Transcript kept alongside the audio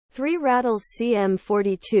Three Ratels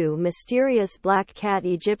CM42 Mysterious Black Cat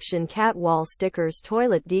Egyptian Cat Wall Stickers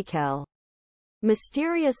Toilet Decal.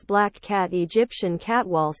 Mysterious Black Cat Egyptian Cat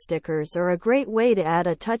Wall Stickers are a great way to add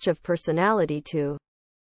a touch of personality to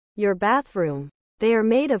your bathroom. They are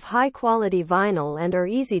made of high-quality vinyl and are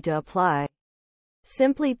easy to apply.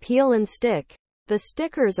 Simply peel and stick. The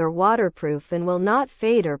stickers are waterproof and will not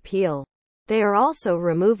fade or peel. They are also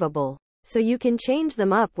removable, so you can change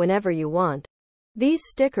them up whenever you want. These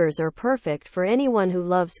stickers are perfect for anyone who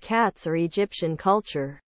loves cats or Egyptian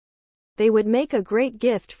culture. They would make a great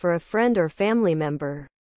gift for a friend or family member.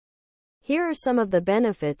 Here are some of the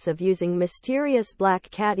benefits of using Mysterious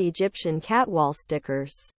Black Cat Egyptian Cat Wall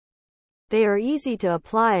Stickers. They are easy to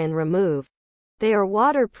apply and remove. They are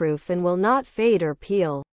waterproof and will not fade or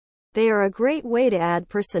peel. They are a great way to add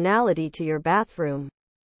personality to your bathroom.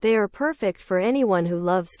 They are perfect for anyone who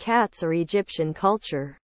loves cats or Egyptian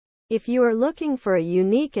culture. If you are looking for a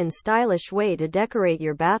unique and stylish way to decorate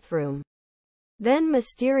your bathroom, then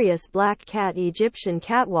Mysterious Black Cat Egyptian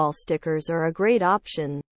Cat Wall Stickers are a great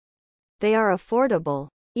option. They are affordable,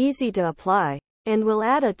 easy to apply, and will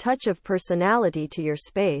add a touch of personality to your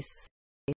space.